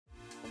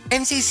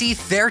MCC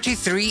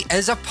 33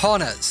 is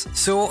upon us,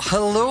 so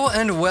hello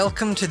and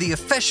welcome to the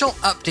official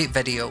update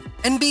video,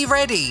 and be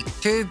ready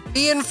to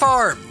be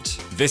informed.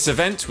 This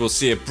event will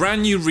see a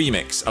brand new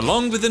remix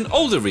along with an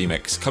older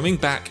remix coming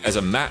back as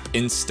a map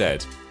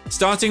instead.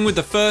 Starting with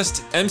the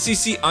first,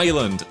 MCC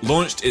Island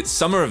launched its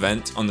summer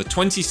event on the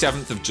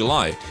 27th of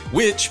July,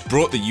 which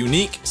brought the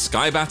unique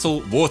Sky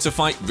Battle Water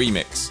Fight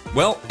remix.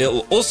 Well,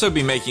 it'll also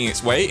be making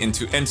its way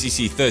into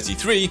MCC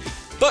 33,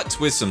 but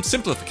with some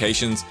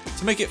simplifications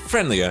to make it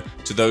friendlier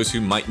to those who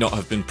might not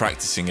have been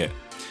practicing it.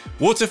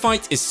 Water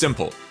Fight is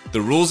simple.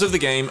 The rules of the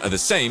game are the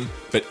same,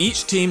 but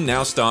each team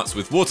now starts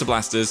with water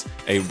blasters,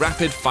 a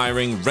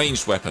rapid-firing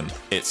ranged weapon.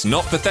 It's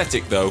not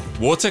pathetic though,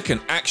 water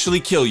can actually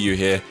kill you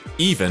here,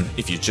 even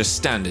if you just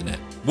stand in it.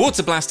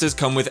 Water blasters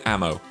come with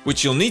ammo,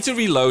 which you'll need to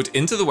reload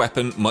into the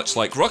weapon much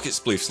like rocket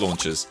sploofs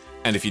launchers,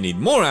 and if you need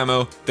more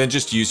ammo, then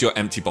just use your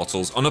empty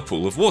bottles on a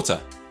pool of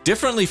water.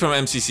 Differently from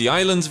MCC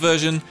Island's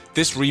version,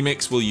 this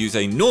remix will use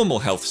a normal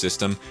health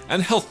system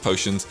and health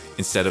potions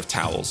instead of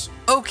towels.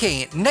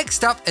 Okay,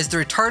 next up is the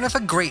return of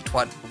a great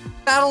one.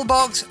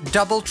 Battlebox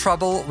Double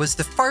Trouble was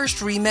the first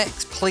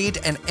remix played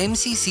in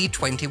MCC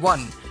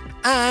 21,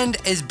 and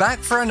is back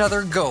for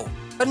another go,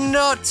 but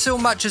not so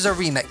much as a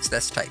remix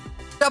this time.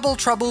 Double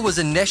Trouble was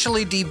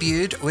initially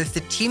debuted with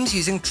the teams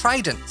using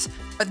tridents,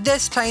 but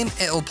this time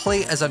it'll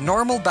play as a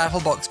normal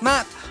Battlebox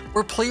map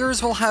where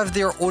players will have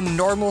their own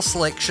normal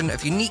selection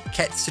of unique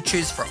kits to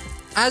choose from.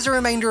 As a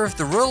reminder of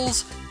the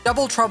rules,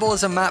 Double Trouble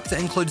is a map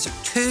that includes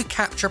 2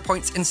 capture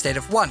points instead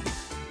of 1.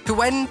 To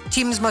win,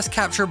 teams must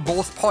capture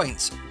both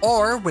points,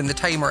 or when the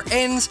timer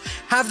ends,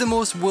 have the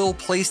most wool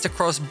placed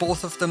across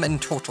both of them in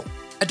total.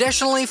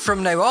 Additionally,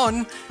 from now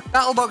on,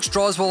 Battlebox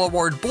draws will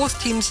award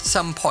both teams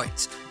some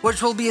points,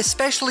 which will be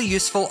especially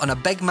useful on a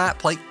big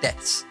map like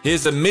this.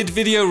 Here's a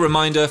mid-video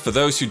reminder for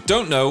those who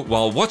don't know,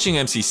 while watching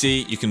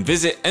MCC, you can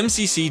visit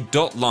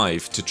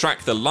mcc.live to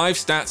track the live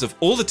stats of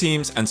all the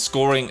teams and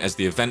scoring as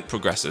the event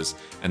progresses,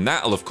 and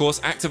that'll of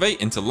course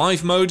activate into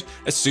live mode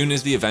as soon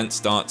as the event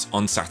starts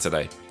on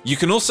Saturday. You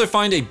can also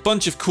find a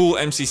bunch of cool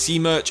MCC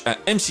merch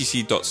at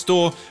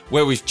mcc.store,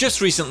 where we've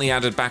just recently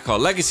added back our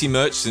legacy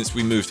merch since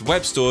we moved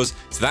web stores,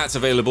 so that's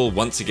available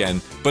once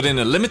again, but in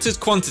a limited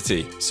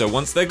quantity, so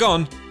once they're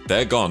gone,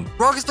 they're gone.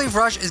 Rocket League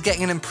Rush is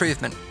getting an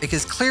improvement,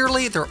 because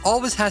clearly there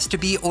always has to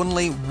be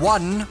only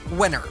one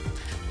winner.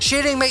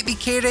 Sharing might be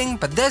caring,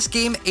 but this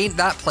game ain't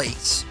that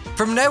place.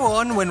 From now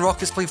on, when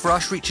Rocket League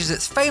Rush reaches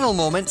its final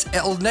moments,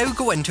 it'll now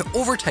go into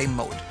overtime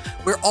mode,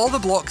 where all the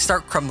blocks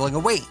start crumbling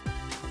away.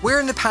 Where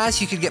in the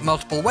past you could get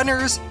multiple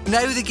winners,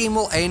 now the game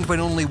will end when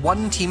only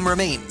one team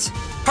remains.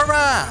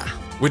 Hurrah!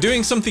 We're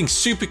doing something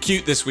super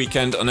cute this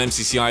weekend on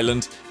MCC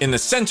Island. In the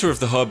center of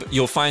the hub,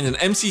 you'll find an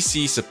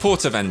MCC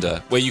supporter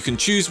vendor, where you can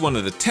choose one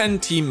of the 10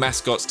 team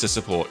mascots to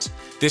support.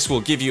 This will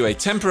give you a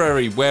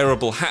temporary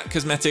wearable hat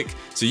cosmetic,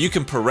 so you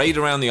can parade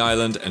around the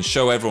island and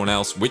show everyone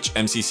else which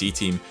MCC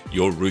team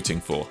you're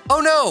rooting for. Oh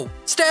no!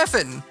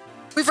 Stefan!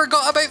 We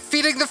forgot about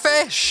feeding the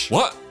fish!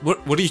 What?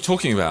 What are you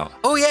talking about?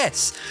 Oh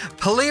yes,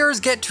 players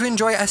get to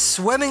enjoy a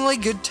swimmingly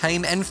good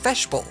time in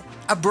Fishbowl,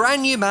 a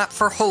brand new map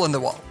for Hole in the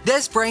Wall.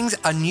 This brings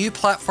a new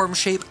platform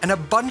shape and a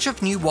bunch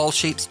of new wall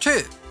shapes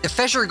too. The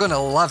fish are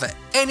gonna love it.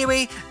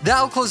 Anyway,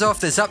 that'll close off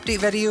this update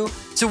video,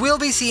 so we'll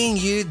be seeing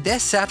you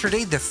this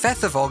Saturday the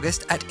 5th of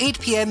August at 8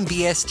 PM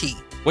BST.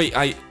 Wait,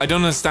 I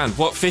don't understand.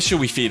 What fish are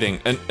we feeding?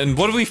 And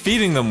what are we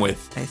feeding them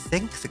with? I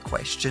think the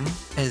question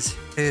is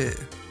who?